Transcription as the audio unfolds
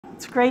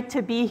It's great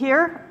to be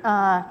here.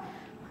 I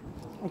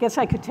guess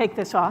I could take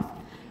this off.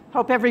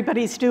 Hope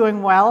everybody's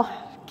doing well,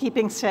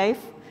 keeping safe.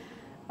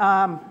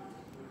 And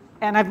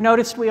I've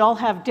noticed we all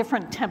have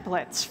different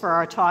templates for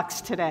our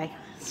talks today.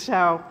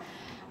 So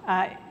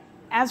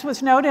as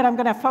was noted, I'm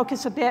going to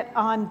focus a bit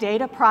on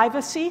data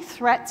privacy,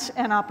 threats,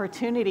 and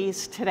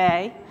opportunities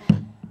today.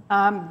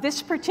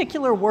 This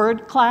particular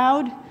word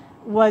cloud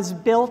was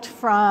built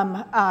from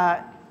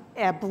a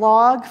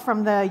blog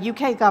from the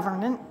UK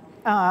government,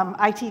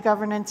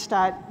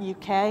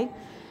 itgovernance.uk,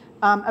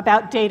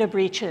 about data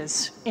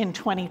breaches in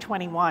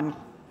 2021.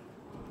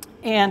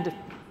 And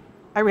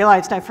I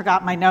realized I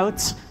forgot my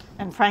notes,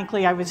 and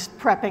frankly, I was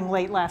prepping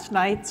late last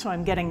night, so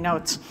I'm getting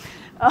notes.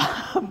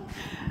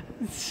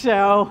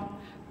 So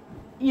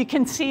you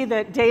can see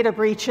that data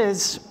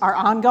breaches are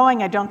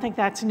ongoing. I don't think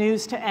that's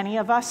news to any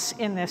of us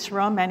in this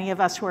room. Any of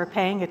us who are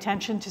paying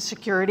attention to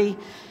security,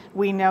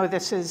 we know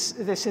this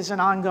is an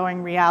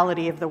ongoing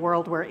reality of the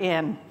world we're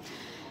in.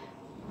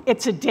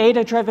 It's a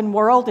data-driven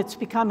world. It's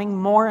becoming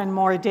more and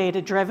more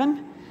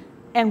data-driven,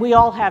 and we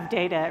all have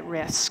data at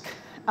risk.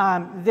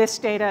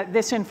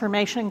 This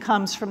information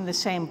comes from the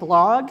same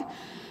blog.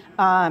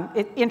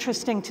 It's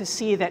interesting to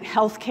see that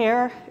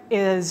healthcare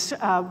is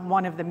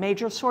one of the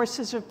major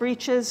sources of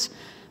breaches,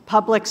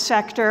 public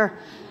sector.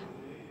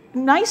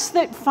 Nice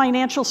that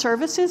financial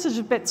services is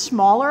a bit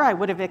smaller. I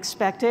would have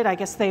expected. I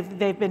guess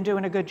they've been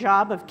doing a good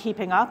job of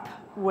keeping up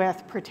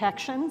with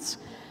protections.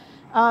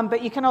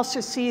 But you can also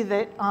see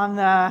that on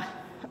the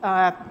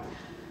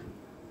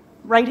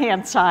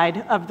right-hand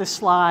side of the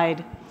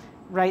slide,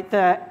 right,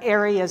 the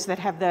areas that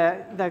have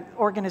the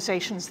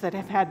organizations that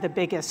have had the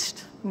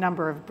biggest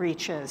number of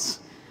breaches,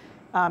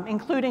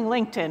 including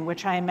LinkedIn,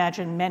 which I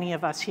imagine many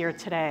of us here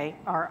today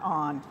are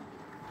on.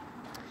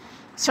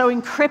 So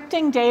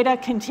encrypting data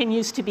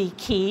continues to be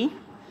key.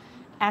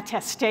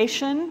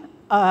 Attestation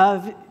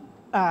of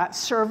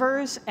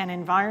servers and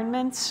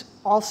environments,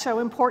 also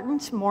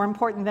important, more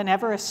important than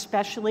ever,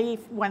 especially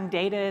when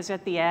data is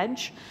at the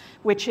edge,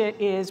 which it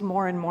is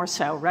more and more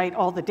so, right?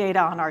 All the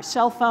data on our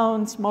cell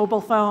phones, mobile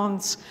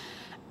phones.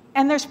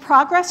 And there's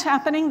progress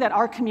happening that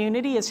our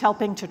community is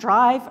helping to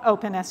drive.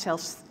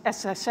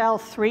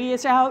 OpenSSL 3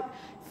 is out.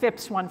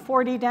 FIPS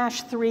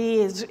 140-3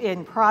 is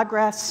in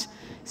progress.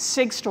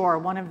 SigStore,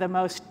 one of the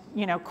most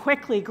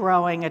quickly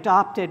growing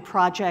adopted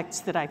projects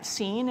that I've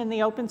seen in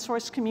the open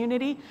source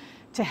community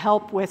to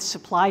help with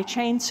supply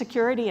chain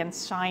security and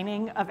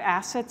signing of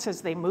assets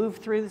as they move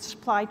through the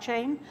supply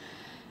chain.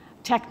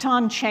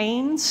 Tecton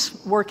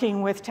Chains,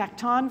 working with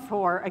Tecton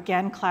for,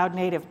 again,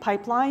 cloud-native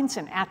pipelines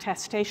and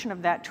attestation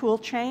of that tool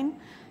chain.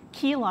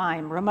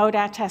 Keylime, remote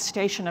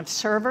attestation of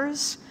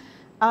servers.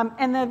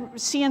 And the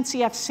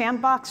CNCF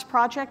Sandbox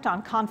project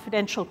on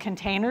confidential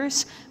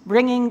containers,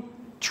 bringing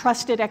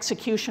trusted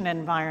execution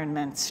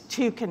environments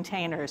to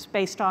containers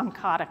based on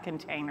Kata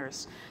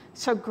containers.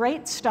 So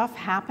great stuff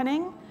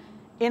happening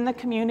in the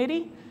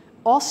community.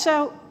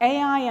 Also,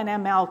 AI and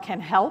ML can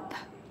help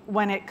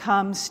when it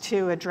comes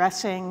to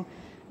addressing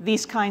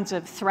these kinds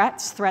of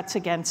threats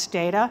against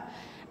data.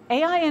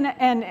 AI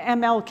and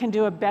ML can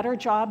do a better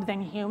job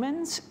than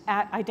humans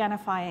at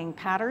identifying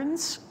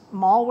patterns,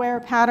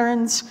 malware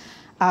patterns,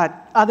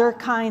 other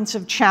kinds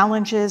of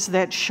challenges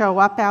that show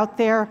up out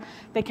there.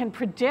 They can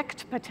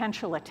predict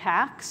potential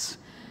attacks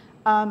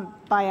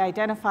by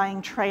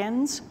identifying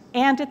trends,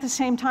 and at the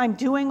same time,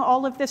 doing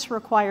all of this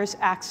requires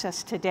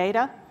access to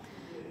data.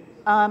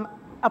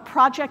 A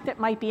project that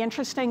might be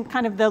interesting,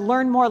 kind of the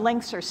learn more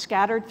links are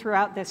scattered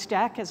throughout this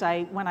deck.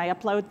 When I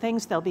upload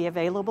things, they'll be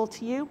available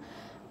to you.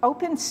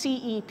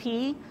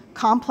 OpenCEP,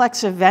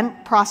 complex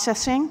event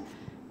processing,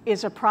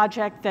 is a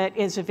project that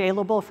is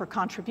available for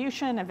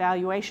contribution,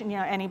 evaluation.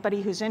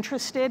 Anybody who's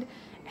interested,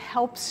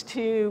 helps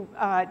to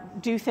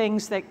do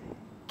things that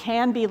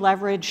can be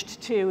leveraged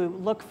to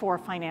look for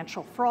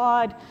financial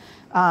fraud,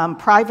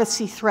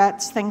 privacy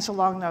threats, things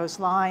along those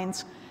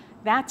lines.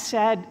 That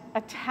said,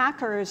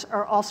 attackers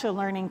are also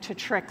learning to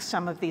trick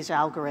some of these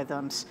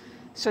algorithms.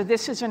 So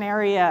this is an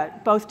area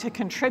both to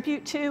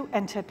contribute to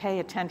and to pay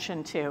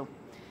attention to.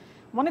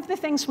 One of the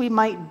things we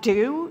might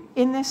do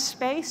in this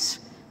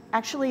space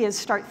actually is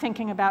start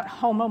thinking about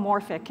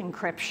homomorphic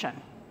encryption.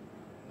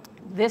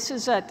 This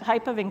is a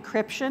type of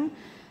encryption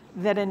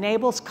that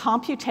enables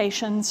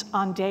computations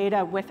on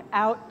data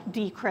without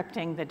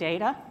decrypting the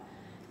data,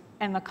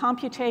 and the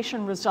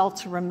computation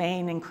results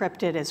remain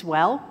encrypted as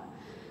well.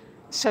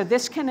 So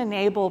this can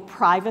enable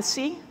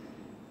privacy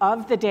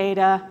of the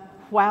data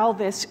while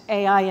this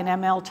AI and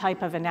ML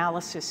type of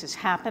analysis is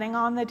happening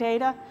on the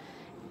data.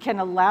 Can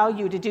allow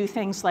you to do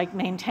things like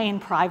maintain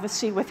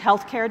privacy with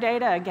healthcare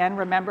data. Again,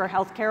 remember,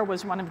 healthcare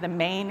was one of the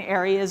main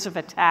areas of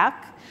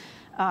attack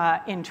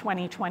in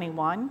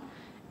 2021.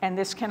 And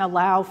this can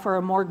allow for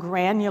a more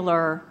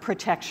granular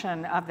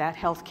protection of that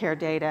healthcare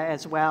data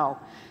as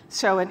well.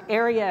 So an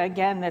area,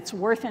 again, that's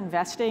worth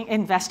investing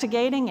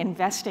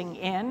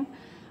in.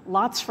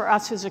 Lots for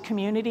us as a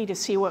community to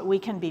see what we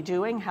can be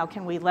doing. How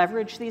can we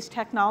leverage these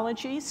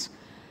technologies?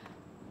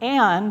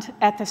 And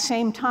at the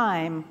same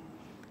time,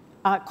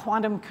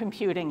 quantum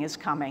computing is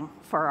coming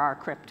for our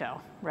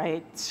crypto,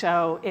 right?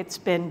 So it's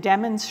been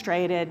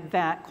demonstrated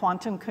that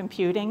quantum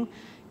computing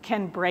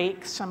can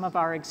break some of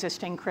our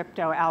existing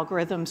crypto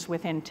algorithms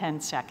within 10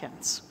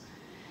 seconds.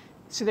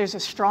 So there's a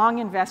strong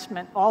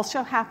investment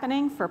also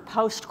happening for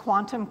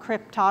post-quantum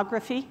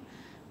cryptography.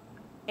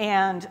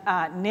 And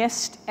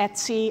NIST,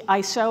 ETSI,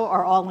 ISO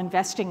are all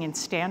investing in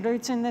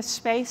standards in this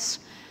space.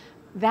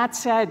 That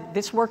said,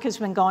 this work has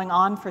been going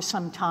on for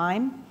some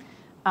time.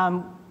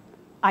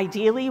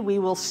 Ideally, we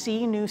will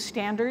see new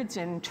standards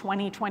in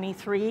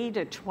 2023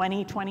 to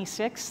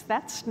 2026.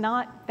 That's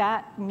not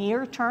that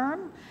near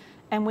term,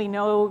 and we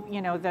know,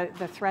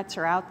 the threats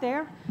are out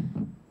there.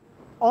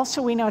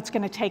 Also, we know it's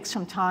going to take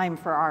some time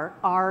for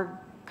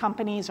our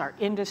companies, our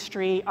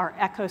industry, our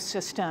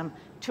ecosystem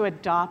to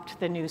adopt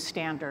the new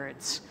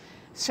standards.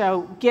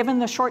 So given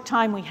the short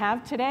time we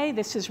have today,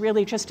 this is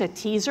really just a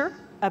teaser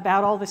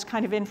about all this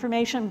kind of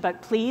information,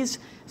 but please,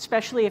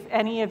 especially if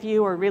any of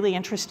you are really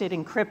interested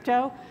in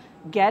crypto,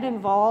 get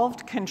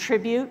involved,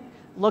 contribute,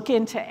 look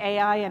into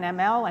AI and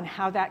ML and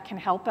how that can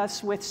help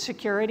us with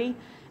security,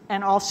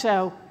 and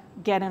also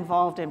get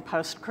involved in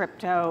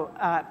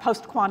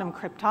post-quantum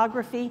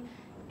cryptography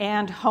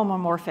and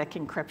homomorphic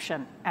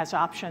encryption as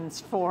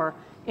options for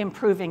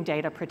improving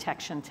data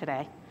protection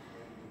today.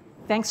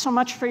 Thanks so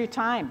much for your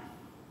time.